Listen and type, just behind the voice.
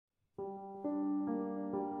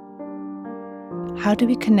How do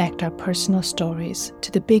we connect our personal stories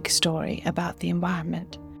to the big story about the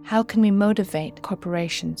environment? How can we motivate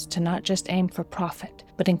corporations to not just aim for profit,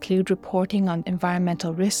 but include reporting on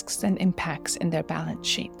environmental risks and impacts in their balance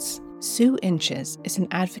sheets? Sue Inches is an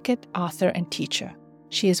advocate, author, and teacher.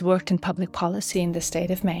 She has worked in public policy in the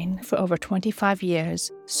state of Maine for over 25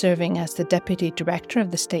 years, serving as the Deputy Director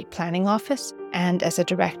of the State Planning Office and as a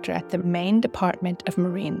Director at the Maine Department of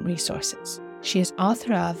Marine Resources. She is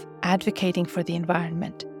author of Advocating for the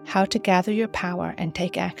Environment: How to Gather Your Power and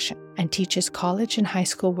Take Action, and teaches college and high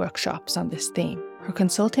school workshops on this theme. Her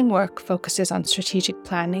consulting work focuses on strategic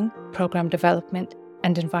planning, program development,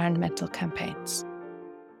 and environmental campaigns.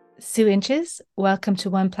 Sue Inches, welcome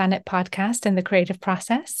to One Planet Podcast and the Creative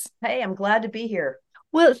Process. Hey, I'm glad to be here.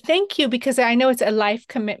 Well, thank you, because I know it's a life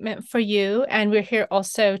commitment for you. And we're here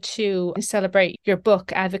also to celebrate your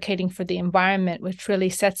book, Advocating for the Environment, which really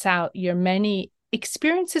sets out your many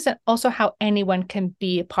experiences and also how anyone can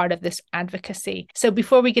be a part of this advocacy. So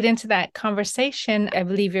before we get into that conversation, I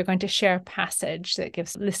believe you're going to share a passage that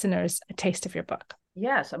gives listeners a taste of your book.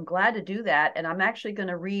 Yes, I'm glad to do that. And I'm actually going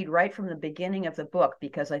to read right from the beginning of the book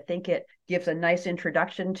because I think it gives a nice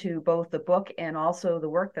introduction to both the book and also the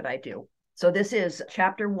work that I do. So this is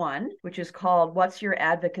chapter 1, which is called What's Your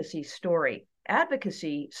Advocacy Story?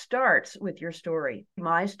 Advocacy starts with your story.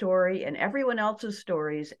 My story and everyone else's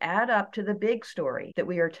stories add up to the big story that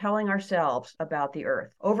we are telling ourselves about the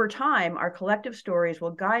earth. Over time, our collective stories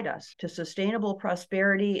will guide us to sustainable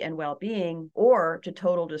prosperity and well-being or to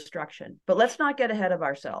total destruction. But let's not get ahead of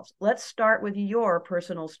ourselves. Let's start with your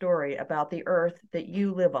personal story about the earth that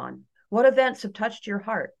you live on. What events have touched your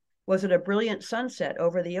heart? Was it a brilliant sunset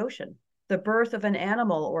over the ocean? The birth of an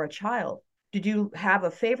animal or a child? Did you have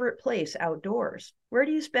a favorite place outdoors? Where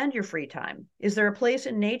do you spend your free time? Is there a place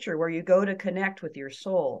in nature where you go to connect with your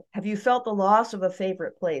soul? Have you felt the loss of a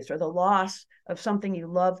favorite place or the loss of something you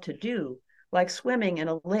love to do, like swimming in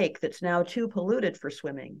a lake that's now too polluted for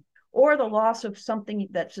swimming? Or the loss of something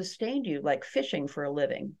that sustained you, like fishing for a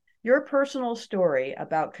living? Your personal story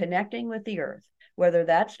about connecting with the earth, whether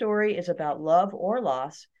that story is about love or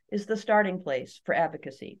loss, is the starting place for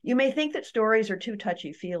advocacy. You may think that stories are too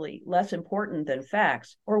touchy-feely, less important than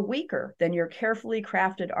facts, or weaker than your carefully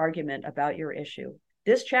crafted argument about your issue.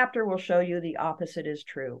 This chapter will show you the opposite is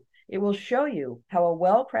true. It will show you how a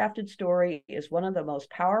well-crafted story is one of the most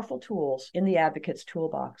powerful tools in the advocate's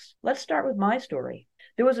toolbox. Let's start with my story.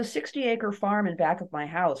 There was a 60-acre farm in back of my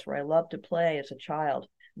house where I loved to play as a child.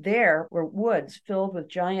 There were woods filled with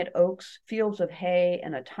giant oaks, fields of hay,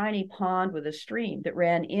 and a tiny pond with a stream that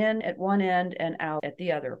ran in at one end and out at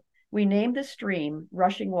the other. We named the stream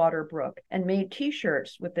Rushing Water Brook and made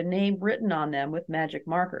t-shirts with the name written on them with magic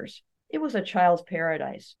markers. It was a child's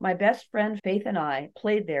paradise. My best friend Faith and I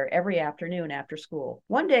played there every afternoon after school.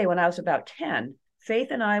 One day when I was about 10, Faith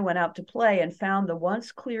and I went out to play and found the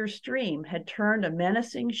once clear stream had turned a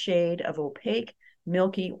menacing shade of opaque,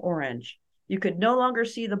 milky orange. You could no longer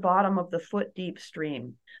see the bottom of the foot-deep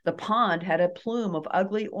stream. The pond had a plume of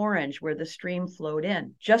ugly orange where the stream flowed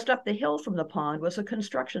in. Just up the hill from the pond was a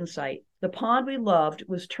construction site. The pond we loved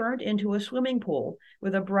was turned into a swimming pool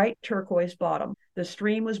with a bright turquoise bottom. The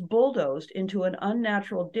stream was bulldozed into an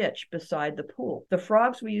unnatural ditch beside the pool. The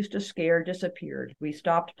frogs we used to scare disappeared. We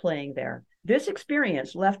stopped playing there. This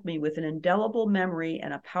experience left me with an indelible memory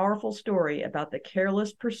and a powerful story about the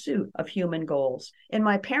careless pursuit of human goals. In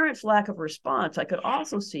my parents' lack of response, I could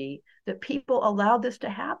also see that people allowed this to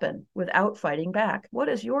happen without fighting back. What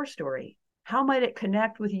is your story? How might it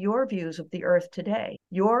connect with your views of the earth today?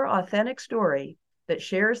 Your authentic story that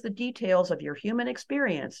shares the details of your human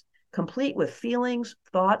experience, complete with feelings,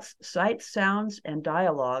 thoughts, sights, sounds, and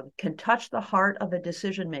dialogue, can touch the heart of a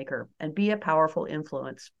decision maker and be a powerful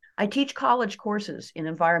influence. I teach college courses in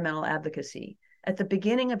environmental advocacy. At the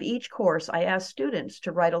beginning of each course, I ask students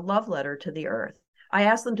to write a love letter to the earth. I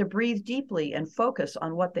ask them to breathe deeply and focus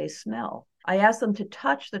on what they smell. I ask them to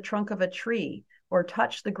touch the trunk of a tree or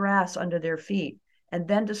touch the grass under their feet, and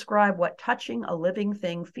then describe what touching a living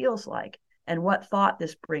thing feels like and what thought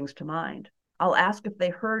this brings to mind. I'll ask if they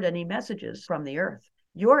heard any messages from the earth.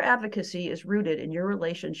 Your advocacy is rooted in your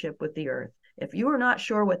relationship with the earth. If you are not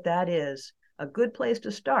sure what that is, a good place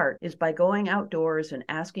to start is by going outdoors and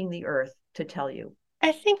asking the earth to tell you.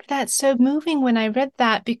 I think that's so moving when I read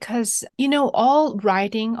that because, all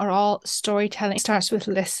writing or all storytelling starts with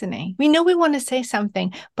listening. We know we want to say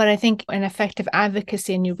something, but I think in effective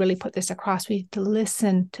advocacy, and you really put this across, we have to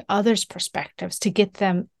listen to others' perspectives to get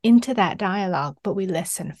them into that dialogue, but we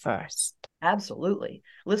listen first. Absolutely.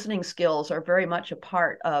 Listening skills are very much a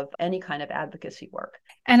part of any kind of advocacy work.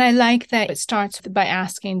 And I like that it starts by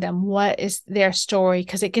asking them what is their story,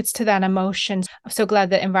 because it gets to that emotion. I'm so glad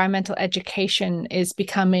that environmental education is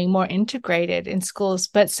becoming more integrated in schools.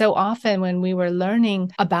 But so often when we were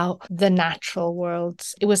learning about the natural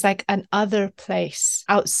worlds, it was like an other place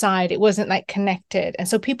outside. It wasn't like connected. And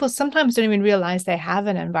so people sometimes don't even realize they have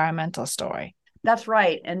an environmental story. That's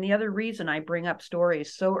right. And the other reason I bring up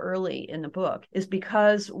stories so early in the book is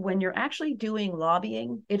because when you're actually doing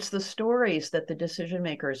lobbying, it's the stories that the decision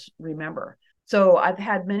makers remember. So I've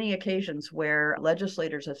had many occasions where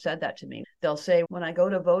legislators have said that to me. They'll say, when I go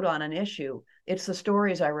to vote on an issue, it's the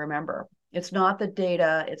stories I remember. It's not the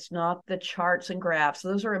data, it's not the charts and graphs.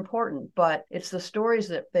 Those are important, but it's the stories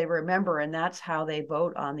that they remember, and that's how they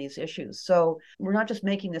vote on these issues. So we're not just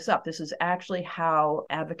making this up. This is actually how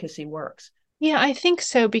advocacy works. Yeah, I think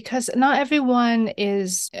so, because not everyone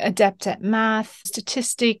is adept at math,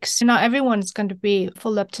 statistics. Not everyone is going to be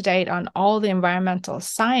full up to date on all the environmental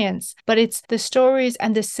science, but it's the stories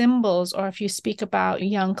and the symbols. Or if you speak about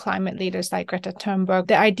young climate leaders like Greta Thunberg,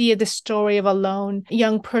 the idea, the story of a lone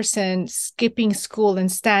young person skipping school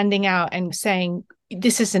and standing out and saying,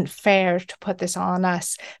 this isn't fair to put this on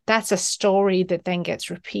us. That's a story that then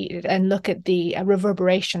gets repeated, and look at the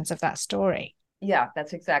reverberations of that story. Yeah,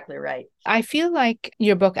 that's exactly right. I feel like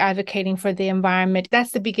your book advocating for the environment, that's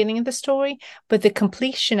the beginning of the story, but the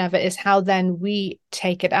completion of it is how then we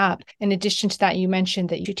take it up. In addition to that, you mentioned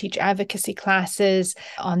that you teach advocacy classes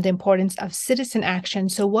on the importance of citizen action.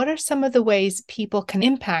 So what are some of the ways people can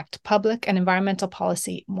impact public and environmental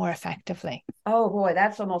policy more effectively? Oh boy,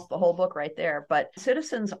 that's almost the whole book right there. But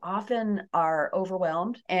citizens often are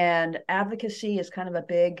overwhelmed, and advocacy is kind of a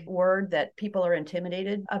big word that people are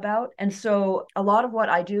intimidated about. And so a lot of what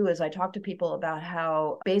I do is I talk to people about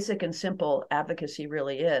how basic and simple advocacy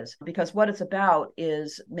really is, because what it's about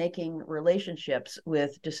is making relationships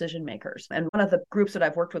with decision makers. And one of the groups that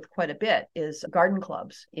I've worked with quite a bit is garden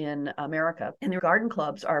clubs in America. And the garden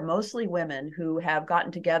clubs are mostly women who have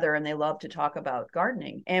gotten together and they love to talk about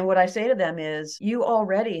gardening. And what I say to them is, you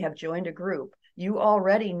already have joined a group. You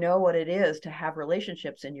already know what it is to have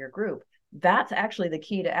relationships in your group. That's actually the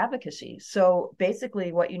key to advocacy. So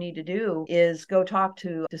basically, what you need to do is go talk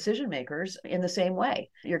to decision makers in the same way.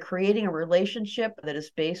 You're creating a relationship that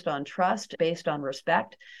is based on trust, based on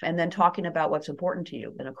respect, and then talking about what's important to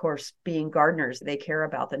you. And of course, being gardeners, they care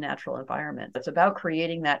about the natural environment. It's about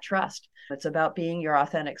creating that trust. It's about being your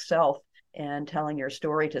authentic self and telling your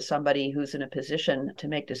story to somebody who's in a position to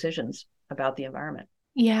make decisions about the environment.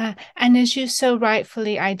 Yeah. And as you so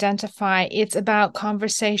rightfully identify, it's about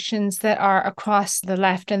conversations that are across the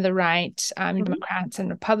left and the right, Democrats and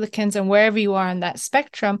Republicans, and wherever you are on that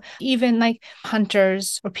spectrum, even like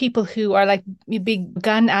hunters or people who are like big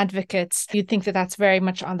gun advocates. You'd think that that's very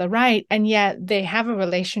much on the right. And yet they have a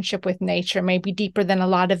relationship with nature, maybe deeper than a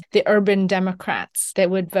lot of the urban Democrats that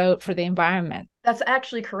would vote for the environment. That's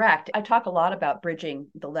actually correct. I talk a lot about bridging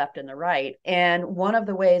the left and the right. And one of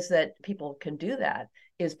the ways that people can do that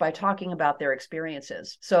is by talking about their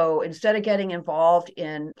experiences. So instead of getting involved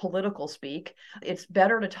in political speak, it's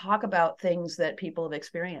better to talk about things that people have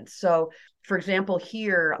experienced. So, for example,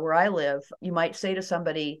 here where I live, you might say to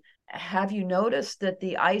somebody, have you noticed that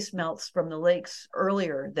the ice melts from the lakes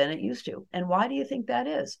earlier than it used to? And why do you think that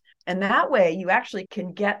is? And that way you actually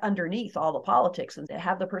can get underneath all the politics and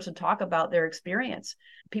have the person talk about their experience.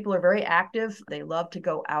 People are very active. They love to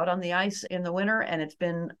go out on the ice in the winter, and it's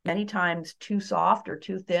been many times too soft or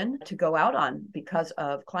too thin to go out on because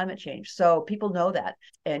of climate change. So people know that,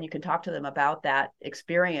 and you can talk to them about that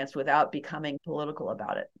experience without becoming political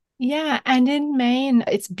about it. Yeah, and in Maine,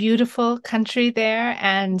 it's beautiful country there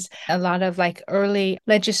and a lot of like early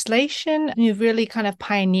legislation. You've really kind of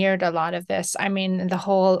pioneered a lot of this. I mean, the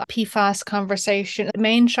whole PFAS conversation,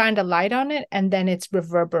 Maine shined a light on it and then it's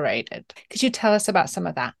reverberated. Could you tell us about some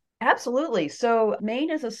of that? Absolutely. So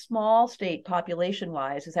Maine is a small state population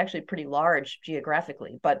wise. It's actually pretty large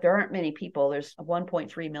geographically, but there aren't many people. There's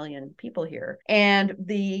 1.3 million people here. And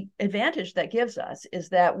the advantage that gives us is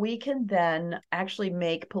that we can then actually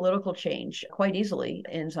make political change quite easily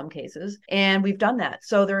in some cases. And we've done that.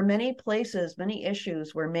 So there are many places, many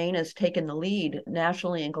issues where Maine has taken the lead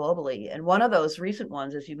nationally and globally. And one of those recent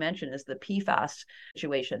ones, as you mentioned, is the PFAS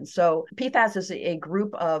situation. So PFAS is a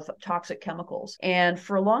group of toxic chemicals. And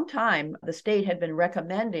for a long time, the state had been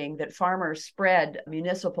recommending that farmers spread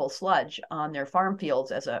municipal sludge on their farm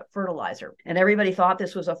fields as a fertilizer. And everybody thought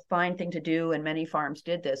this was a fine thing to do, and many farms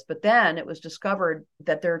did this. But then it was discovered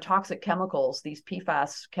that there are toxic chemicals, these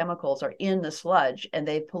PFAS chemicals, are in the sludge, and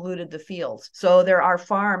they've polluted the fields. So there are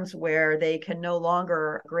farms where they can no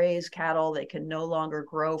longer graze cattle, they can no longer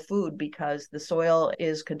grow food because the soil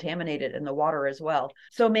is contaminated and the water as well.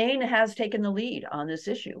 So Maine has taken the lead on this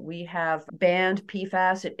issue. We have banned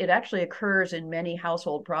PFAS. It actually occurs in many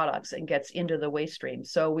household products and gets into the waste stream.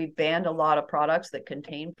 So we've banned a lot of products that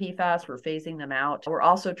contain PFAS. We're phasing them out. We're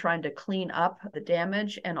also trying to clean up the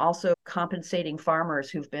damage and also compensating farmers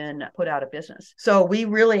who've been put out of business. So we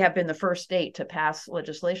really have been the first state to pass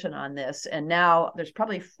legislation on this. And now there's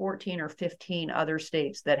probably 14 or 15 other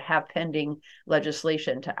states that have pending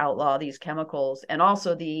legislation to outlaw these chemicals. And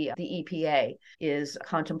also the EPA is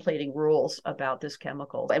contemplating rules about this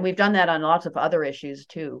chemical. And we've done that on lots of other issues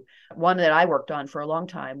too. One that I worked on for a long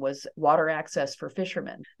time was water access for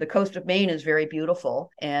fishermen. The coast of Maine is very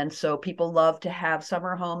beautiful. And so people love to have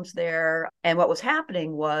summer homes there. And what was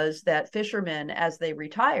happening was that fishermen, as they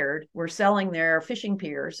retired, were selling their fishing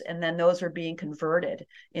piers, and then those are being converted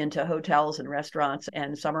into hotels and restaurants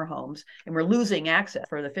and summer homes. And we're losing access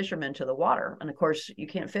for the fishermen to the water. And of course, you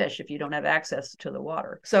can't fish if you don't have access to the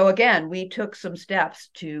water. So again, we took some steps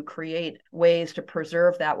to create ways to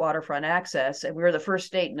preserve that waterfront access. And we were the first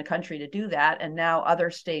state in the country to do that. And now other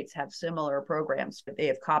states have similar programs. They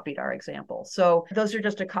have copied our example. So those are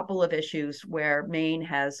just a couple of issues where Maine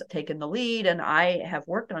has taken the lead. And I have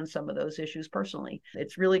worked on some of those issues personally.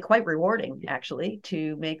 It's really quite rewarding, actually,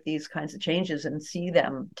 to make these kinds of changes and see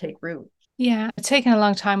them take root. Yeah, it's taken a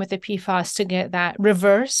long time with the PFAS to get that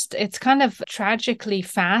reversed. It's kind of tragically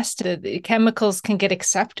fast. The chemicals can get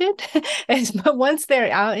accepted, but once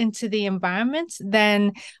they're out into the environment,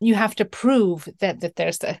 then you have to prove that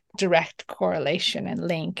there's a direct correlation and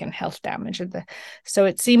link and health damage. So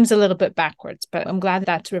it seems a little bit backwards, but I'm glad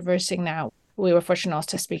that's reversing now. We were fortunate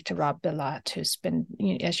also to speak to Rob Bilott, who's been,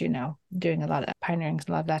 as you know, doing a lot of pioneering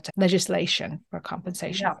a lot of that legislation for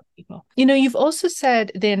compensation for people. You've also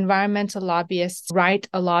said the environmental lobbyists write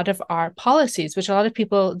a lot of our policies, which a lot of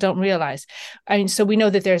people don't realize. I mean, so we know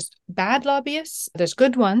that there's bad lobbyists, there's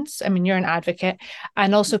good ones. I mean, you're an advocate,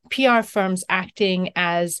 and also PR firms acting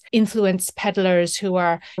as influence peddlers who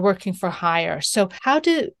are working for hire. So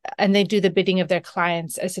and they do the bidding of their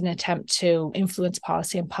clients as an attempt to influence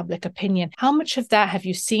policy and public opinion. How much of that have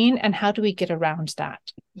you seen, and how do we get around that?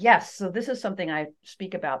 Yes. So this is something I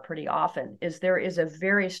speak about pretty often, is there is a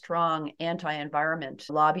very strong anti-environment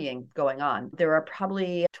lobbying going on. There are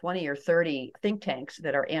probably 20 or 30 think tanks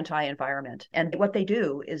that are anti-environment. And what they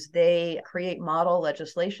do is they create model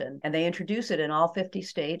legislation and they introduce it in all 50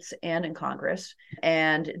 states and in Congress.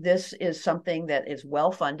 And this is something that is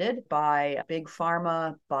well funded by big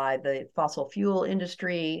pharma, by the fossil fuel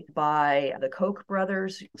industry, by the Koch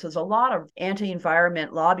brothers. So there's a lot of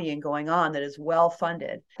anti-environment lobbying going on that is well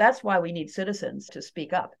funded. That's why we need citizens to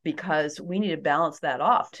speak up, because we need to balance that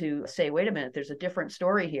off to say, wait a minute, there's a different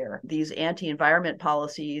story here. These anti-environment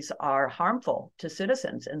policies are harmful to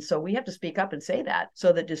citizens. And so we have to speak up and say that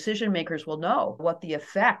so that decision makers will know what the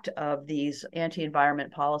effect of these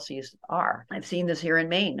anti-environment policies are. I've seen this here in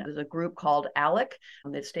Maine. There's a group called ALEC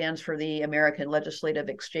that stands for the American Legislative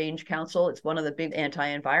Exchange Council. It's one of the big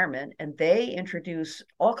anti-environment, and they introduce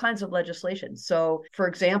all kinds of legislation. So, for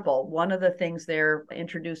example, one of the things they're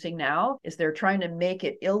introducing now is they're trying to make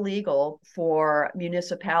it illegal for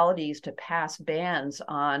municipalities to pass bans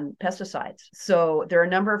on pesticides. So there are a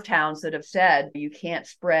number of towns that have said you can't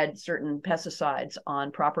spread certain pesticides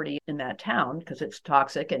on property in that town because it's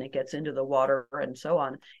toxic and it gets into the water and so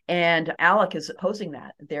on. And ALEC is opposing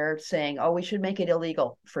that. They're saying, oh, we should make it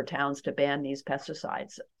illegal for towns to ban these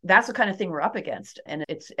pesticides. That's the kind of thing we're up against, and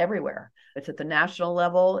it's everywhere. It's at the national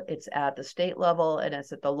level, it's at the state level, and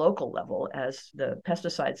it's at the local level, as the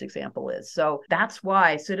pesticides example is. So that's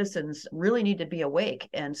why citizens really need to be awake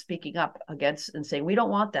and speaking up against and saying, we don't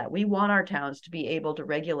want that. We want our towns to be able to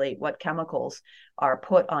regulate what chemicals are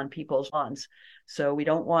put on people's lawns. So we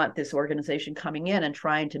don't want this organization coming in and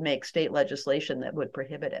trying to make state legislation that would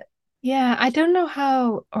prohibit it. Yeah, I don't know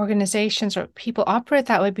how organizations or people operate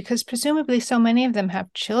that way, because presumably so many of them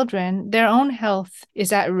have children. Their own health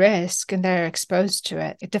is at risk and they're exposed to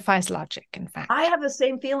it. It defies logic, in fact. I have the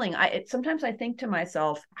same feeling. Sometimes I think to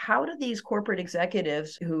myself, how do these corporate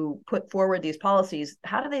executives who put forward these policies,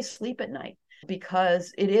 how do they sleep at night?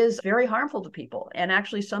 because it is very harmful to people. And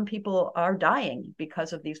actually, some people are dying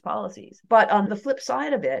because of these policies. But on the flip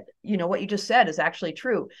side of it, what you just said is actually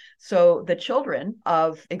true. So the children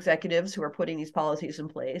of executives who are putting these policies in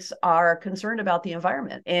place are concerned about the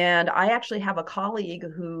environment. And I actually have a colleague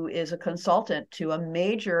who is a consultant to a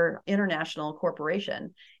major international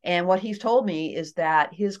corporation. And what he's told me is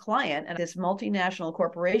that his client and this multinational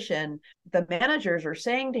corporation, the managers are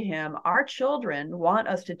saying to him, our children want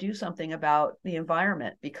us to do something about the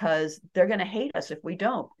environment because they're going to hate us if we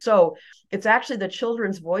don't. So it's actually the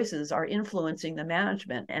children's voices are influencing the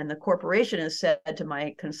management. And the corporation has said to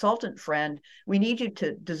my consultant friend, we need you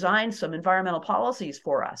to design some environmental policies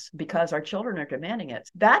for us because our children are demanding it.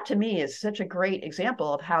 That to me is such a great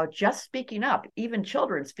example of how just speaking up, even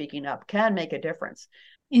children speaking up, can make a difference.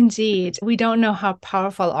 Indeed. We don't know how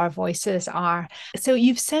powerful our voices are. So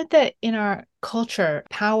you've said that in our culture,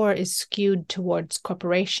 power is skewed towards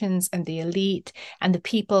corporations and the elite and the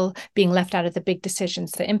people being left out of the big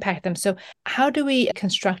decisions that impact them. So how do we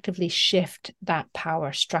constructively shift that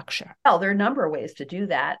power structure? Well, there are a number of ways to do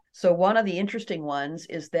that. So one of the interesting ones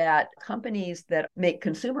is that companies that make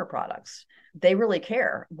consumer products, they really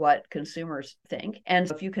care what consumers think.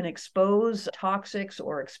 And if you can expose toxics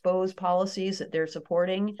or expose policies that they're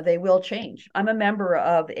supporting, they will change. I'm a member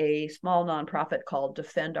of a small nonprofit called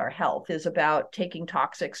Defend Our Health. It's about taking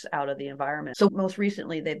toxics out of the environment. So most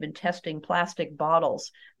recently, they've been testing plastic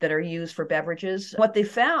bottles that are used for beverages. What they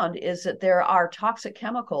found is that there are toxic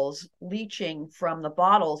chemicals leaching from the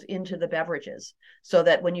bottles into the beverages, so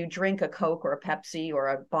that when you drink a Coke or a Pepsi or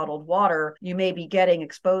a bottled water, you may be getting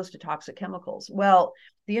exposed to toxic chemicals. Well,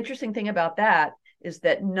 the interesting thing about that is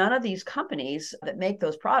that none of these companies that make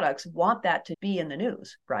those products want that to be in the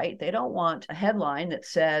news, right? They don't want a headline that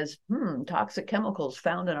says, toxic chemicals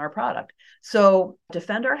found in our product. So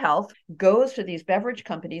Defend Our Health goes to these beverage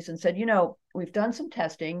companies and said, we've done some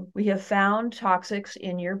testing. We have found toxics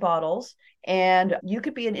in your bottles, and you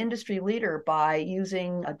could be an industry leader by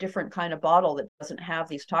using a different kind of bottle that doesn't have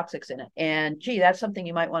these toxics in it. And gee, that's something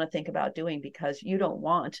you might want to think about doing because you don't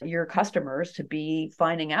want your customers to be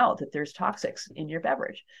finding out that there's toxics in your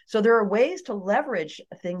beverage. So there are ways to leverage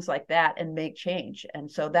things like that and make change.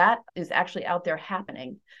 And so that is actually out there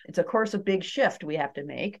happening. It's, of course, a big shift we have to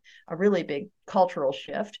make, a really big cultural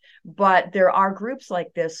shift, but there are groups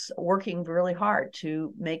like this working really hard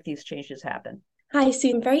to make these changes happen. Hi,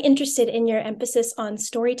 Sue. I'm very interested in your emphasis on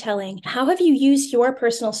storytelling. How have you used your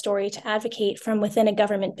personal story to advocate from within a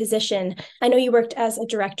government position? I know you worked as a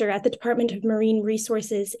director at the Department of Marine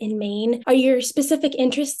Resources in Maine. Are your specific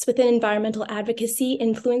interests within environmental advocacy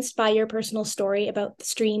influenced by your personal story about the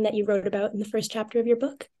stream that you wrote about in the first chapter of your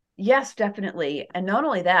book? Yes, definitely. And not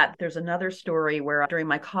only that, there's another story where during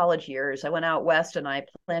my college years, I went out west and I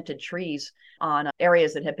planted trees on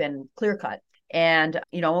areas that had been clear cut. And,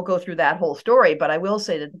 I won't go through that whole story, but I will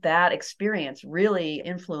say that that experience really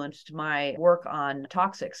influenced my work on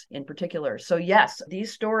toxics in particular. So yes,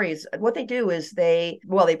 these stories, what they do is they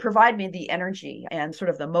provide me the energy and sort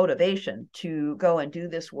of the motivation to go and do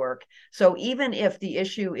this work. So even if the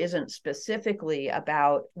issue isn't specifically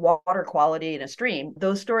about water quality in a stream,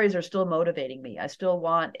 those stories are still motivating me. I still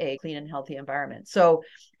want a clean and healthy environment. So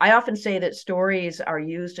I often say that stories are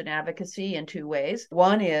used in advocacy in two ways.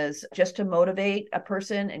 One is just to motivate a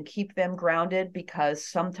person and keep them grounded, because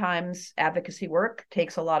sometimes advocacy work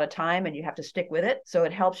takes a lot of time and you have to stick with it. So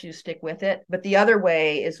it helps you stick with it. But the other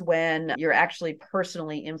way is when you're actually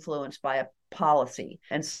personally influenced by a policy.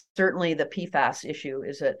 And certainly the PFAS issue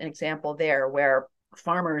is an example there, where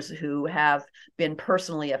farmers who have been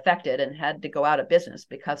personally affected and had to go out of business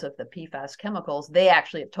because of the PFAS chemicals, they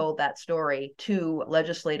actually have told that story to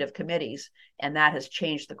legislative committees. And that has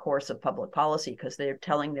changed the course of public policy because they're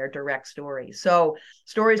telling their direct story. So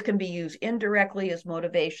stories can be used indirectly as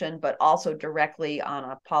motivation, but also directly on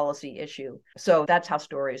a policy issue. So that's how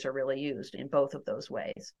stories are really used in both of those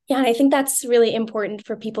ways. Yeah, and I think that's really important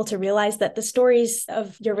for people to realize that the stories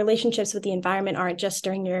of your relationships with the environment aren't just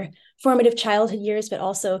during your formative childhood years, but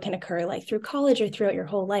also can occur like through college or throughout your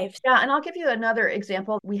whole life. Yeah, and I'll give you another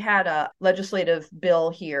example. We had a legislative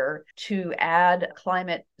bill here to add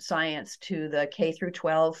climate science to the K through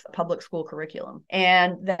 12 public school curriculum.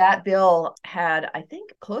 And that bill had, I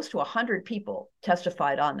think, close to 100 people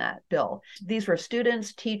testified on that bill. These were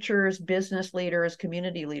students, teachers, business leaders,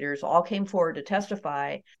 community leaders, all came forward to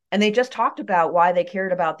testify. And they just talked about why they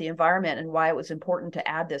cared about the environment and why it was important to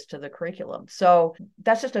add this to the curriculum. So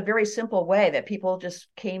that's just a very simple way that people just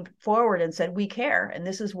came forward and said, we care, and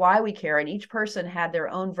this is why we care. And each person had their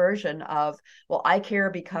own version of, well, I care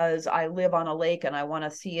because I live on a lake and I want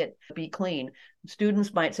to see it be clean.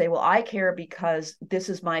 Students might say, well, I care because this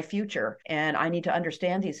is my future and I need to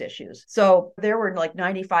understand these issues. So there were like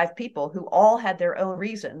 95 people who all had their own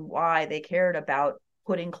reason why they cared about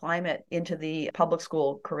putting climate into the public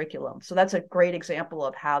school curriculum. So that's a great example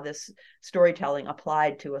of how this storytelling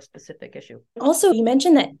applied to a specific issue. Also, you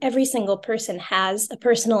mentioned that every single person has a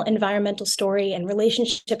personal environmental story and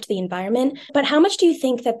relationship to the environment. But how much do you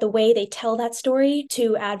think that the way they tell that story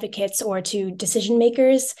to advocates or to decision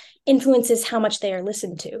makers influences how much they are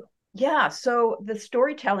listened to? Yeah, so the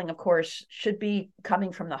storytelling, of course, should be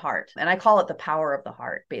coming from the heart. And I call it the power of the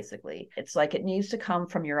heart, basically. It's like it needs to come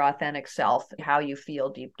from your authentic self, how you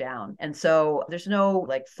feel deep down. And so there's no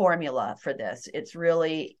like formula for this. It's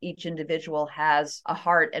really each individual has a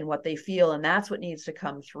heart and what they feel, and that's what needs to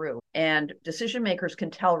come through. And decision makers can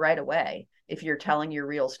tell right away if you're telling your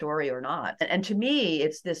real story or not. And to me,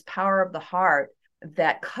 it's this power of the heart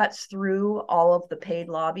that cuts through all of the paid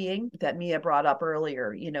lobbying that Mia brought up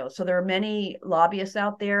earlier. So there are many lobbyists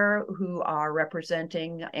out there who are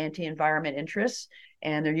representing anti-environment interests,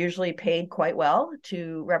 and they're usually paid quite well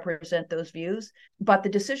to represent those views. But the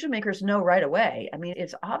decision makers know right away. I mean,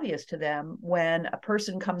 it's obvious to them when a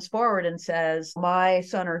person comes forward and says, my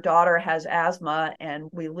son or daughter has asthma and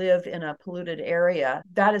we live in a polluted area.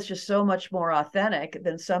 That is just so much more authentic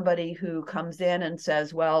than somebody who comes in and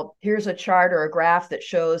says, well, here's a chart or a graph that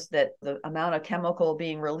shows that the amount of chemical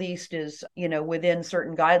being released is, within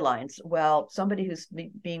certain guidelines. Well, somebody who's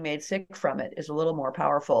being made sick from it is a little more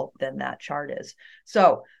powerful than that chart is.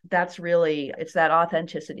 So that's really, it's that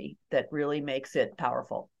authenticity that really makes it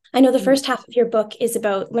powerful. I know the first half of your book is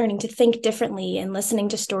about learning to think differently and listening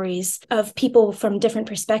to stories of people from different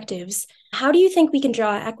perspectives. How do you think we can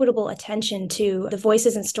draw equitable attention to the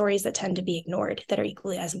voices and stories that tend to be ignored that are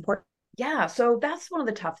equally as important? Yeah, so that's one of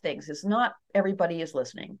the tough things is not everybody is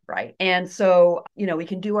listening, right? And so, we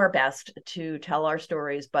can do our best to tell our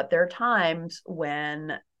stories, but there are times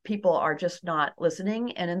when people are just not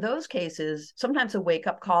listening. And in those cases, sometimes a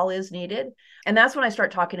wake-up call is needed. And that's when I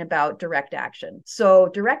start talking about direct action. So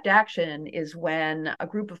direct action is when a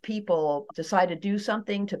group of people decide to do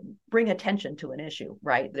something to bring attention to an issue,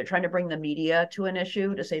 right? They're trying to bring the media to an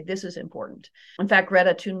issue to say, this is important. In fact,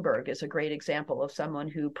 Greta Thunberg is a great example of someone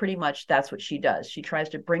who pretty much that's what she does. She tries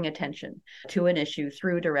to bring attention to an issue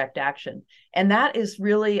through direct action. And that is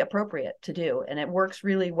really appropriate to do. And it works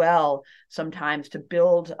really well sometimes to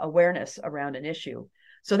build awareness around an issue.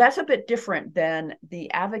 So that's a bit different than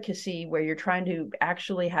the advocacy where you're trying to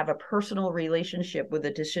actually have a personal relationship with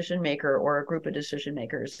a decision maker or a group of decision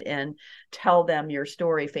makers and tell them your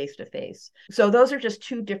story face to face. So those are just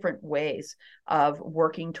two different ways of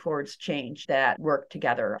working towards change that work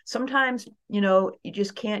together. Sometimes, you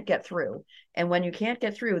just can't get through. And when you can't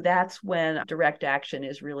get through, that's when direct action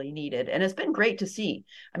is really needed. And it's been great to see.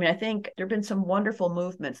 I mean, I think there have been some wonderful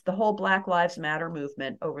movements. The whole Black Lives Matter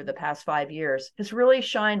movement over the past 5 years has really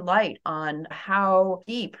shined light on how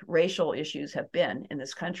deep racial issues have been in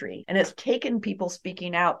this country. And it's taken people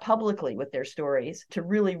speaking out publicly with their stories to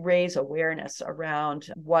really raise awareness around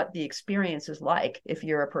what the experience is like if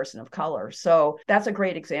you're a person of color. So that's a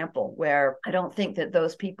great example where I don't think that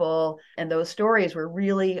those people and those stories were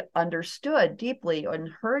really understood deeply and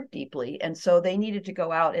heard deeply. And so they needed to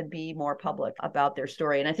go out and be more public about their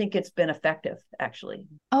story. And I think it's been effective, actually.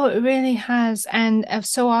 Oh, it really has. And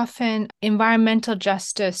so often environmental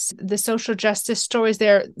justice, the social justice stories,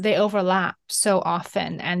 they overlap so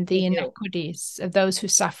often. And the inequities of those who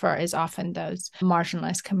suffer is often those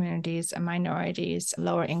marginalized communities and minorities,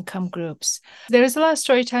 lower income groups. There's a lot of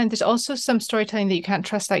storytelling. There's also some storytelling that you can't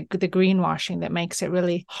trust, like the greenwashing, that makes it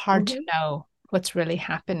really hard to know what's really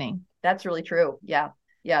happening. That's really true. Yeah.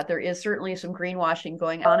 Yeah, there is certainly some greenwashing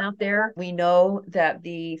going on out there. We know that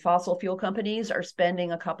the fossil fuel companies are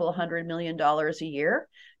spending a couple of $100 million a year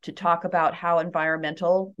to talk about how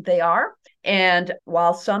environmental they are. And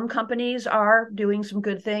while some companies are doing some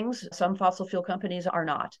good things, some fossil fuel companies are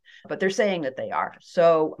not, but they're saying that they are.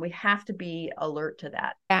 So we have to be alert to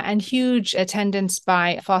that. Yeah, and huge attendance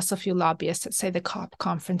by fossil fuel lobbyists at, say, the COP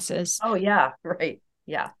conferences. Oh, yeah, right.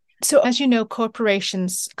 Yeah. So as you know,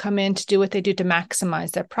 corporations come in to do what they do to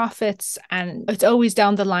maximize their profits. And it's always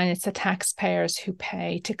down the line, it's the taxpayers who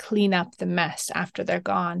pay to clean up the mess after they're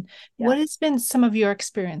gone. Yeah. What has been some of your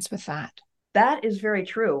experience with that? That is very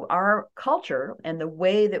true. Our culture and the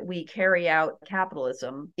way that we carry out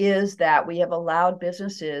capitalism is that we have allowed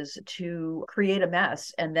businesses to create a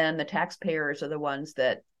mess, and then the taxpayers are the ones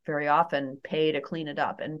that very often pay to clean it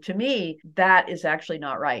up. And to me, that is actually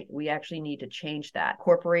not right. We actually need to change that.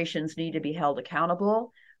 Corporations need to be held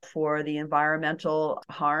accountable for the environmental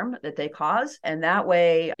harm that they cause. And that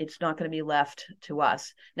way, it's not going to be left to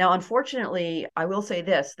us. Now, unfortunately, I will say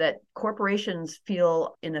this, that corporations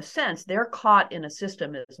feel, in a sense, they're caught in a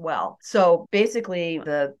system as well. So basically,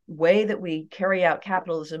 the way that we carry out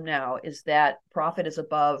capitalism now is that profit is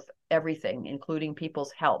above everything, including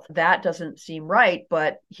people's health. That doesn't seem right,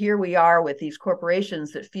 but here we are with these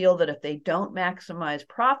corporations that feel that if they don't maximize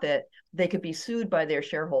profit, they could be sued by their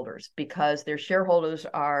shareholders because their shareholders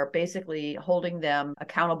are basically holding them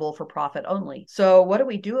accountable for profit only. So what do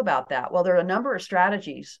we do about that? Well, there are a number of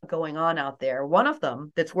strategies going on out there. One of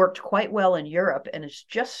them that's worked quite well in Europe and is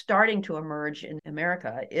just starting to emerge in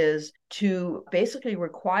America is to basically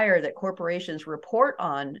require that corporations report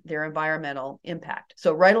on their environmental impact.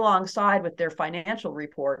 So right alongside with their financial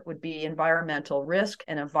report would be environmental risk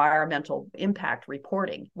and environmental impact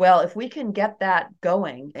reporting. Well, if we can get that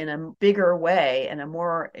going in a bigger way and a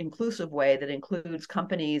more inclusive way that includes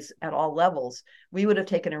companies at all levels, we would have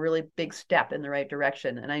taken a really big step in the right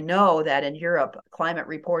direction. And I know that in Europe, climate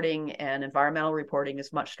reporting and environmental reporting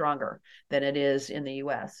is much stronger than it is in the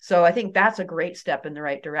US. So I think that's a great step in the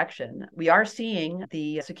right direction. We are seeing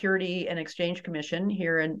the Security and Exchange Commission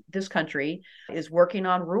here in this country is working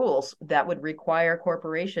on rules that would require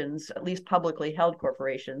corporations, at least publicly held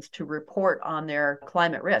corporations, to report on their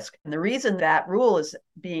climate risk. And the reason that rule is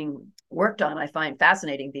being worked on, I find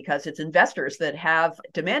fascinating because it's investors that have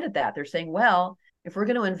demanded that. They're saying, well, if we're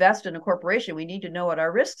going to invest in a corporation, we need to know what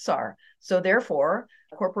our risks are. So therefore,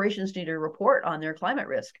 corporations need to report on their climate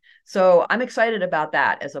risk. So I'm excited about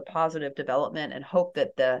that as a positive development and hope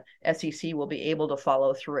that the SEC will be able to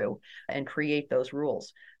follow through and create those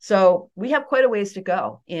rules. So we have quite a ways to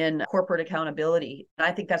go in corporate accountability. And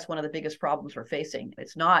I think that's one of the biggest problems we're facing.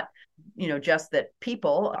 It's not, just that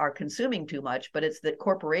people are consuming too much, but it's that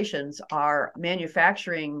corporations are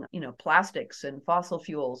manufacturing, plastics and fossil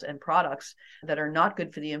fuels and products that are not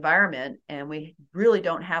good for the environment. And we really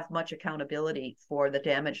don't have much accountability for the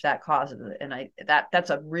damage that causes. And that's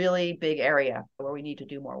a really big area where we need to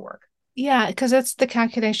do more work. Yeah, because it's the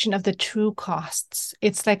calculation of the true costs.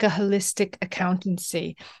 It's like a holistic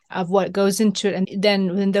accountancy of what goes into it. And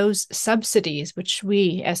then when those subsidies, which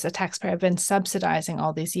we as a taxpayer have been subsidizing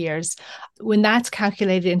all these years, when that's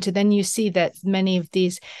calculated into, then you see that many of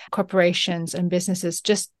these corporations and businesses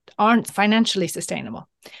just aren't financially sustainable.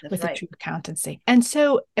 That's with right. the true accountancy. And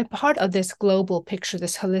so a part of this global picture,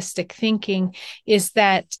 this holistic thinking, is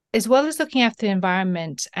that as well as looking after the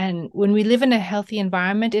environment, and when we live in a healthy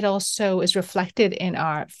environment, it also is reflected in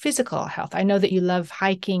our physical health. I know that you love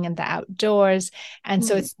hiking and the outdoors. And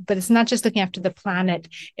so it's not just looking after the planet,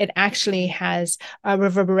 it actually has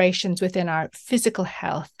reverberations within our physical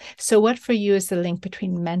health. So what for you is the link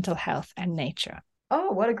between mental health and nature?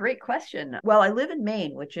 Oh, what a great question. Well, I live in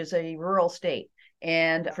Maine, which is a rural state.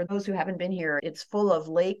 And for those who haven't been here, it's full of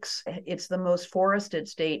lakes. It's the most forested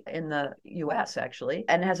state in the US, actually,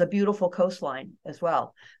 and has a beautiful coastline as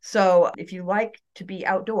well. So if you like to be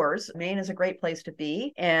outdoors, Maine is a great place to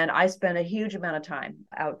be. And I spend a huge amount of time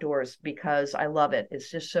outdoors because I love it.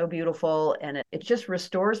 It's just so beautiful and it just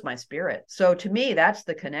restores my spirit. So to me, that's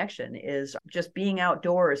the connection, is just being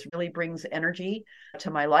outdoors really brings energy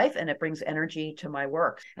to my life and it brings energy to my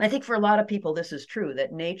work. And I think for a lot of people, this is true,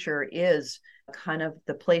 that nature is kind of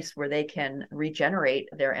the place where they can regenerate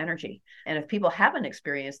their energy. And if people haven't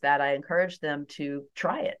experienced that, I encourage them to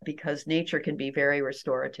try it because nature can be very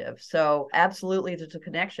restorative. So absolutely, there's a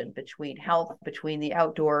connection between health, between the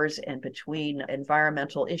outdoors, and between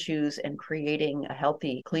environmental issues and creating a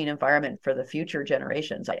healthy, clean environment for the future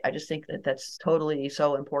generations. I just think that that's totally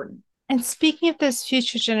so important. And speaking of those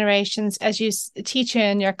future generations, as you teach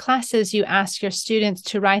in your classes, you ask your students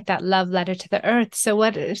to write that love letter to the earth. So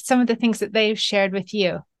what are some of the things that they've shared with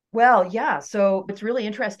you? Well, yeah. So it's really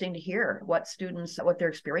interesting to hear what their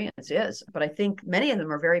experience is. But I think many of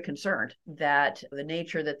them are very concerned that the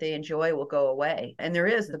nature that they enjoy will go away. And there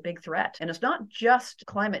is the big threat. And it's not just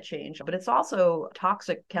climate change, but it's also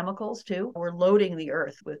toxic chemicals too. We're loading the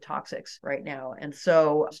earth with toxics right now. And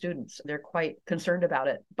so students, they're quite concerned about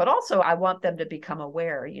it. But also I want them to become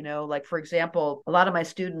aware, like for example, a lot of my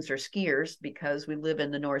students are skiers because we live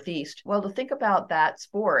in the Northeast. Well, to think about that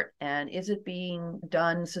sport and is it being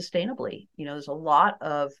done sustainably? There's a lot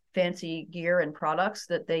of fancy gear and products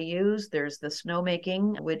that they use. There's the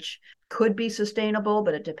snowmaking, which could be sustainable,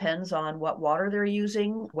 but it depends on what water they're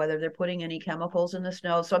using, whether they're putting any chemicals in the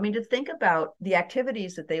snow. So, to think about the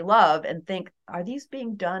activities that they love and think, are these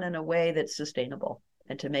being done in a way that's sustainable?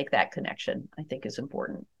 And to make that connection, I think is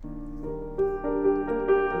important.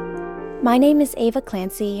 My name is Ava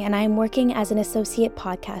Clancy, and I am working as an associate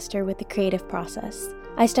podcaster with The Creative Process.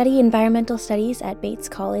 I study environmental studies at Bates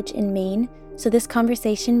College in Maine, so this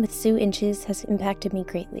conversation with Sue Inches has impacted me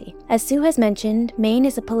greatly. As Sue has mentioned, Maine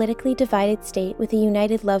is a politically divided state with a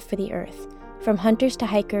united love for the earth, from hunters to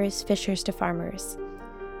hikers, fishers to farmers.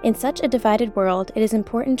 In such a divided world, it is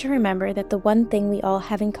important to remember that the one thing we all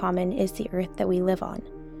have in common is the earth that we live on.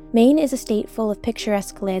 Maine is a state full of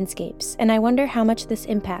picturesque landscapes, and I wonder how much this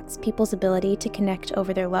impacts people's ability to connect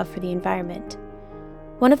over their love for the environment.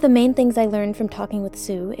 One of the main things I learned from talking with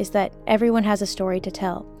Sue is that everyone has a story to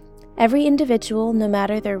tell. Every individual, no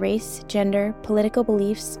matter their race, gender, political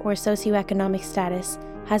beliefs, or socioeconomic status,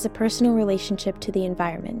 has a personal relationship to the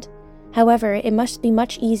environment. However, it must be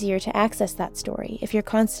much easier to access that story if you're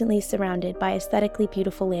constantly surrounded by aesthetically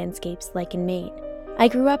beautiful landscapes like in Maine. I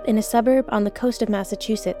grew up in a suburb on the coast of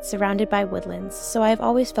Massachusetts surrounded by woodlands, so I have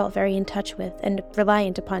always felt very in touch with and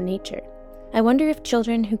reliant upon nature. I wonder if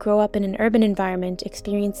children who grow up in an urban environment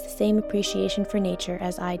experience the same appreciation for nature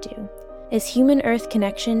as I do. Is human-earth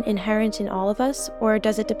connection inherent in all of us, or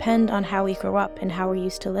does it depend on how we grow up and how we're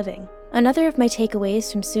used to living? Another of my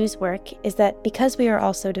takeaways from Sue's work is that because we are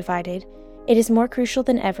all so divided, it is more crucial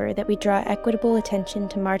than ever that we draw equitable attention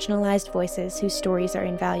to marginalized voices whose stories are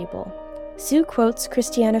invaluable. Sue quotes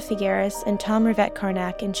Christiana Figueres and Tom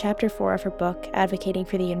Rivett-Carnac in Chapter 4 of her book, Advocating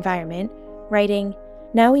for the Environment, writing,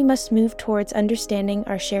 "Now we must move towards understanding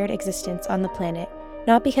our shared existence on the planet,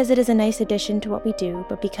 not because it is a nice addition to what we do,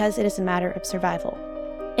 but because it is a matter of survival.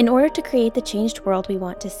 In order to create the changed world we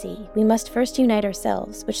want to see, we must first unite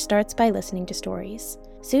ourselves, which starts by listening to stories."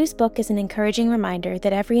 Sue's book is an encouraging reminder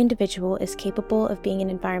that every individual is capable of being an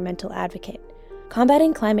environmental advocate.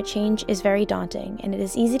 Combating climate change is very daunting, and it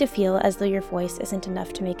is easy to feel as though your voice isn't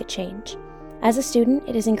enough to make a change. As a student,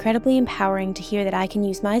 it is incredibly empowering to hear that I can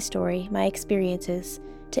use my story, my experiences,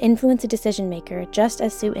 to influence a decision maker just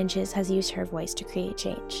as Sue Inches has used her voice to create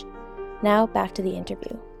change. Now, back to the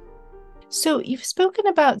interview. So you've spoken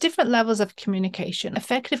about different levels of communication,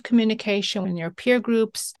 effective communication in your peer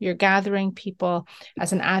groups, you're gathering people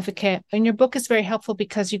as an advocate. And your book is very helpful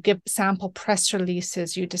because you give sample press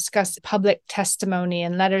releases, you discuss public testimony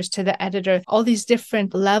and letters to the editor, all these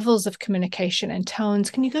different levels of communication and tones.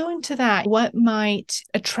 Can you go into that? What might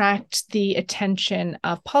attract the attention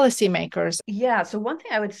of policymakers? Yeah, so one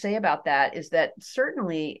thing I would say about that is that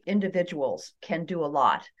certainly individuals can do a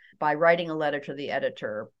lot by writing a letter to the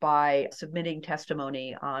editor, by submitting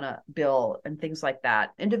testimony on a bill and things like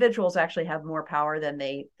that. Individuals actually have more power than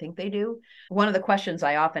they think they do. One of the questions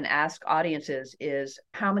I often ask audiences is,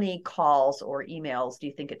 how many calls or emails do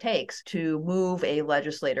you think it takes to move a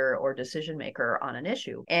legislator or decision maker on an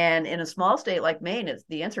issue? And in a small state like Maine,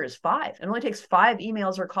 the answer is 5. It only takes 5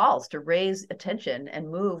 emails or calls to raise attention and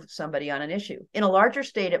move somebody on an issue. In a larger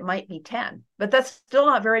state, it might be 10, but that's still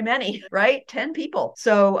not very many, right? 10 people.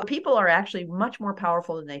 So people are actually much more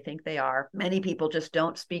powerful than they think they are. Many people just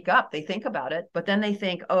don't speak up. They think about it, but then they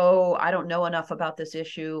think, oh, I don't know enough about this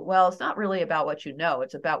issue. Well, it's not really about what you know.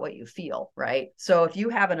 It's about what you feel, right? So if you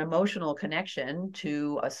have an emotional connection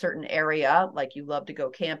to a certain area, like you love to go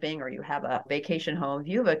camping or you have a vacation home, if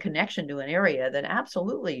you have a connection to an area, then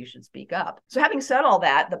absolutely you should speak up. So having said all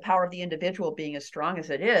that, the power of the individual being as strong as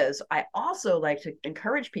it is, I also like to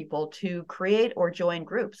encourage people to create or join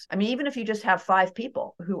groups. I mean, even if you just have 5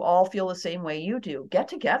 people who all feel the same way you do, get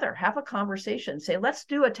together, have a conversation, say, let's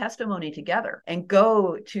do a testimony together and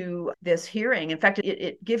go to this hearing. In fact,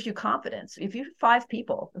 it gives you confidence. If you have 5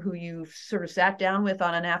 people who you sort of sat down with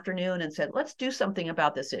on an afternoon and said, let's do something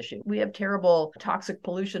about this issue. We have terrible toxic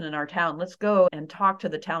pollution in our town. Let's go and talk to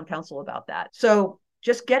the town council about that. So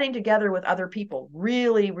just getting together with other people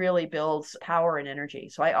really, really builds power and energy.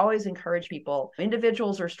 So I always encourage people,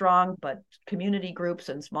 individuals are strong, but community groups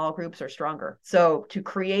and small groups are stronger. So to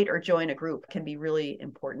create or join a group can be really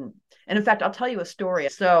important. And in fact, I'll tell you a story.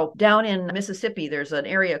 So down in Mississippi, there's an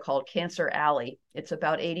area called Cancer Alley. It's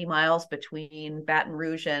about 80 miles between Baton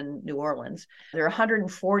Rouge and New Orleans. There are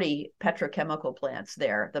 140 petrochemical plants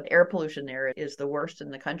there. The air pollution there is the worst in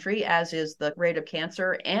the country, as is the rate of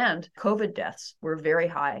cancer, and COVID deaths were very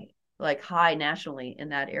high, like high nationally in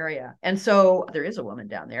that area. And so there is a woman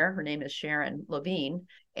down there. Her name is Sharon Levine.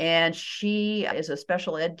 And she is a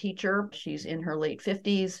special ed teacher. She's in her late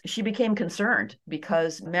 50s. She became concerned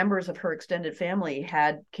because members of her extended family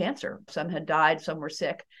had cancer. Some had died, some were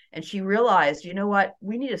sick. And she realized, you know what,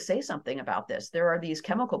 we need to say something about this. There are these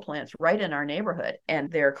chemical plants right in our neighborhood and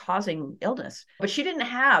they're causing illness. But she didn't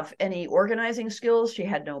have any organizing skills. She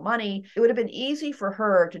had no money. It would have been easy for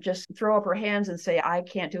her to just throw up her hands and say, I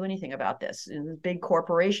can't do anything about this. And big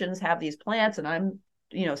corporations have these plants and I'm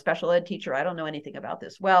special ed teacher. I don't know anything about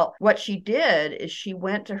this. Well, what she did is she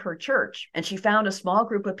went to her church and she found a small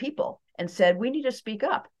group of people and said, we need to speak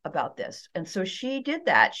up about this. And so she did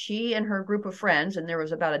that. She and her group of friends, and there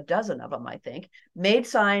was about a dozen of them, I think, made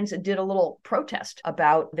signs and did a little protest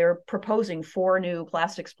about their proposing 4 new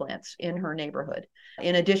plastics plants in her neighborhood,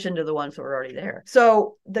 in addition to the ones that were already there.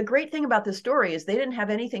 So the great thing about this story is they didn't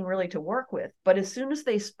have anything really to work with. But as soon as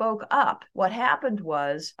they spoke up, what happened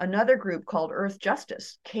was another group called Earth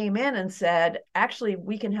Justice came in and said, actually,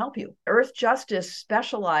 we can help you. Earth Justice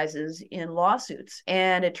specializes in lawsuits.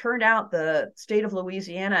 And it turned out the state of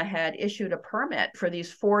Louisiana had issued a permit for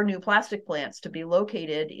these 4 new plastic plants to be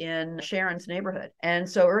located in Sharon's neighborhood. And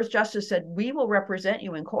so Earth Justice said, we will represent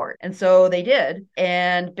you in court. And so they did.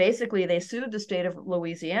 And basically, they sued the state of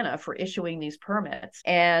Louisiana for issuing these permits.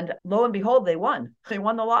 And lo and behold, they won. They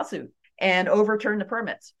won the lawsuit and overturned the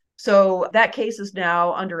permits. So that case is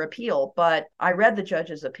now under appeal. But I read the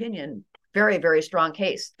judge's opinion. Very, very strong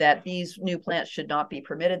case that these new plants should not be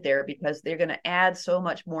permitted there because they're going to add so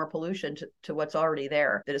much more pollution to what's already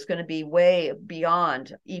there that it's going to be way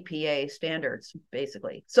beyond EPA standards,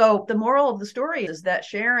 basically. So the moral of the story is that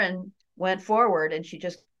Sharon went forward and she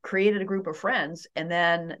just created a group of friends, and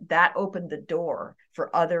then that opened the door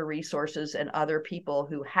for other resources and other people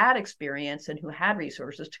who had experience and who had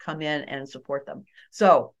resources to come in and support them.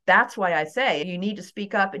 So that's why I say you need to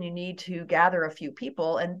speak up and you need to gather a few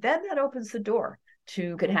people, and then that opens the door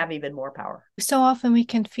to can have even more power. So often we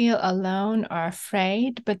can feel alone or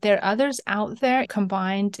afraid, but there are others out there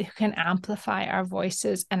combined who can amplify our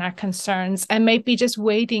voices and our concerns and might be just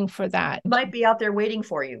waiting for that. Might be out there waiting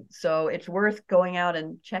for you. So it's worth going out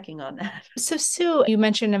and checking on that. So Sue, you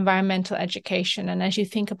mentioned environmental education. And as you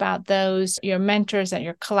think about those, your mentors and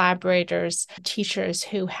your collaborators, teachers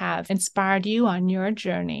who have inspired you on your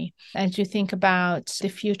journey, as you think about the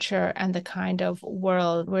future and the kind of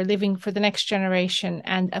world we're living for the next generation,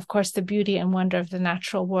 and of course, the beauty and wonder of the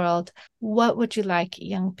natural world, what would you like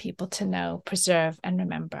young people to know, preserve, and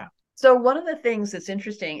remember? So one of the things that's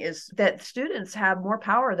interesting is that students have more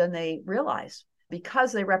power than they realize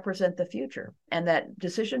because they represent the future and that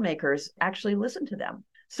decision makers actually listen to them.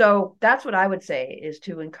 So that's what I would say, is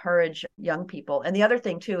to encourage young people. And the other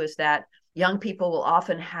thing, too, is that young people will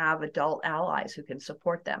often have adult allies who can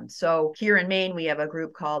support them. So here in Maine, we have a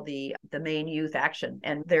group called the Maine Youth Action,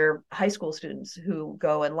 and they're high school students who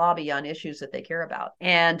go and lobby on issues that they care about.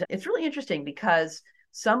 And it's really interesting because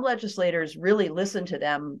some legislators really listen to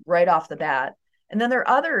them right off the bat. And then there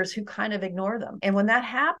are others who kind of ignore them. And when that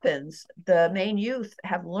happens, the Maine youth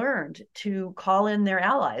have learned to call in their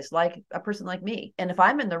allies, like a person like me. And if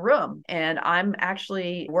I'm in the room and I'm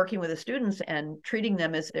actually working with the students and treating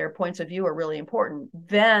them as their points of view are really important,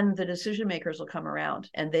 then the decision makers will come around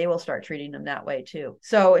and they will start treating them that way too.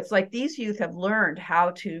 So it's like these youth have learned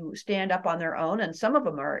how to stand up on their own. And some of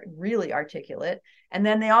them are really articulate. And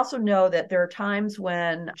then they also know that there are times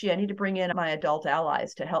when, I need to bring in my adult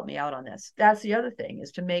allies to help me out on this. That's the other thing,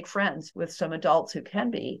 is to make friends with some adults who can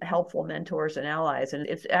be helpful mentors and allies. And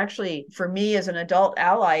it's actually, for me as an adult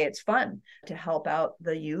ally, it's fun to help out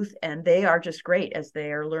the youth. And they are just great as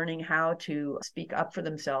they are learning how to speak up for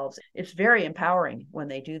themselves. It's very empowering when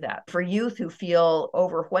they do that. For youth who feel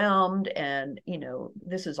overwhelmed and,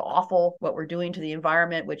 this is awful, what we're doing to the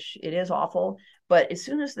environment, which it is awful. But as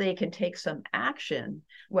soon as they can take some action,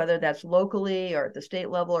 whether that's locally or at the state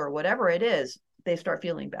level or whatever it is, they start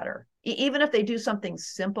feeling better. Even if they do something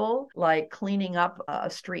simple, like cleaning up a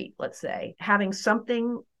street, let's say, having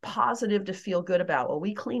something positive to feel good about. Well,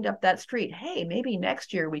 we cleaned up that street. Hey, maybe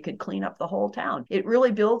next year we could clean up the whole town. It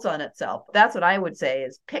really builds on itself. That's what I would say,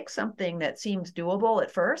 is pick something that seems doable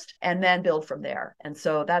at first and then build from there. And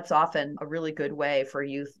so that's often a really good way for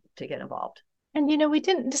youth to get involved. And, we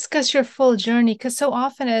didn't discuss your full journey because so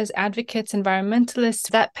often as advocates, environmentalists,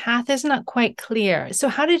 that path is not quite clear. So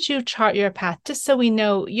how did you chart your path, just so we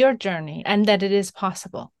know your journey and that it is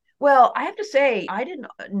possible? Well, I have to say, I didn't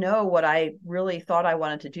know what I really thought I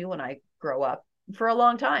wanted to do when I grow up for a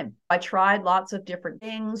long time. I tried lots of different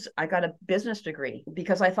things. I got a business degree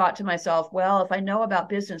because I thought to myself, well, if I know about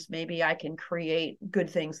business, maybe I can create good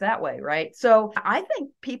things that way, right? So I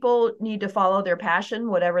think people need to follow their passion,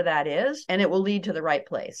 whatever that is, and it will lead to the right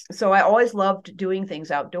place. So I always loved doing things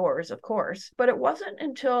outdoors, of course, but it wasn't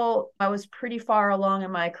until I was pretty far along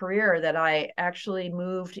in my career that I actually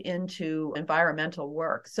moved into environmental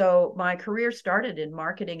work. So my career started in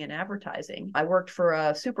marketing and advertising. I worked for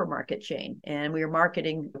a supermarket chain, and we were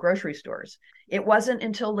marketing grocery stores. It wasn't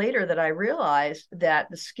until later that I realized that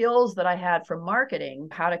the skills that I had from marketing,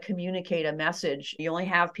 how to communicate a message, you only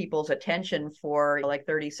have people's attention for like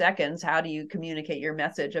 30 seconds. How do you communicate your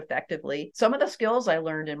message effectively? Some of the skills I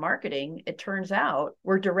learned in marketing, it turns out,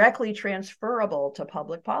 were directly transferable to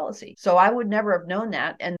public policy. So I would never have known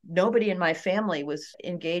that. And nobody in my family was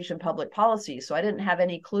engaged in public policy. So I didn't have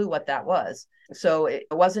any clue what that was. So it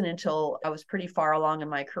wasn't until I was pretty far along in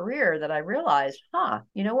my career that I realized,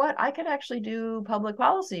 you know what? I could actually do public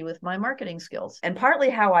policy with my marketing skills. And partly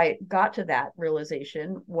how I got to that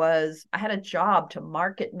realization was I had a job to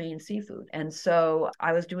market Maine seafood. And so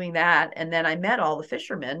I was doing that. And then I met all the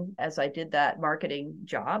fishermen as I did that marketing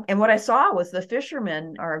job. And what I saw was the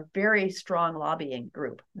fishermen are a very strong lobbying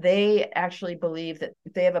group. They actually believe that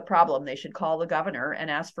if they have a problem, they should call the governor and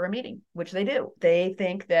ask for a meeting, which they do. They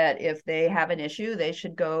think that if they have an issue, they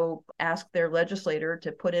should go ask their legislator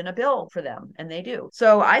to put in a bill for them, and they do.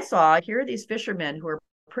 So I saw here are these fishermen who are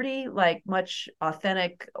pretty like much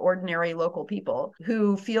authentic, ordinary local people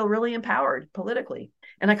who feel really empowered politically.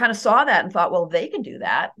 And I kind of saw that and thought, well, they can do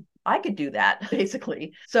that. I could do that,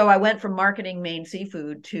 basically. So I went from marketing Maine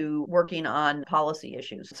seafood to working on policy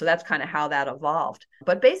issues. So that's kind of how that evolved.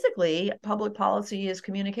 But basically, public policy is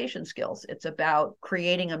communication skills. It's about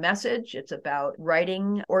creating a message. It's about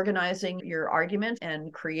writing, organizing your argument,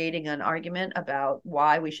 and creating an argument about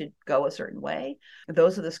why we should go a certain way.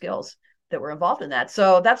 Those are the skills that were involved in that.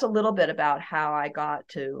 So that's a little bit about how I got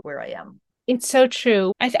to where I am. It's so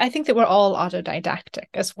true. I think that we're all autodidactic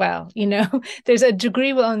as well. There's a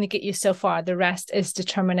degree will only get you so far. The rest is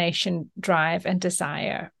determination, drive, and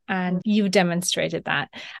desire. And you demonstrated that.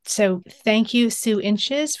 So thank you, Sue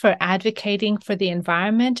Inches, for advocating for the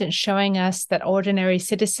environment and showing us that ordinary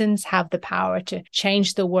citizens have the power to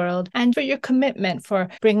change the world, and for your commitment for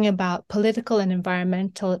bringing about political and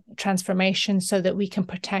environmental transformation so that we can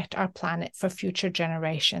protect our planet for future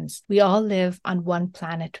generations. We all live on one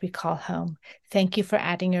planet we call home. Thank you for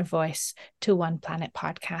adding your voice to One Planet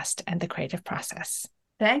Podcast and the creative process.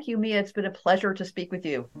 Thank you, Mia. It's been a pleasure to speak with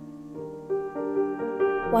you.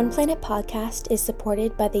 One Planet Podcast is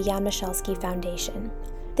supported by the Jan Michalski Foundation.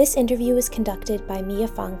 This interview was conducted by Mia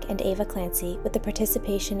Funk and Ava Clancy with the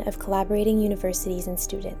participation of collaborating universities and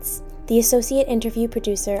students. The associate interview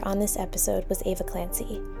producer on this episode was Ava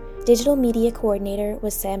Clancy. Digital media coordinator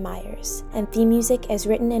was Sam Myers, and theme music is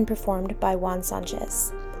written and performed by Juan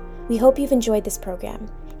Sanchez. We hope you've enjoyed this program.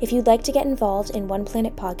 If you'd like to get involved in One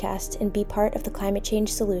Planet Podcast and be part of the climate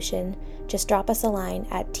change solution, just drop us a line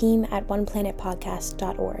at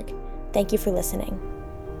team@oneplanetpodcast.org. Thank you for listening.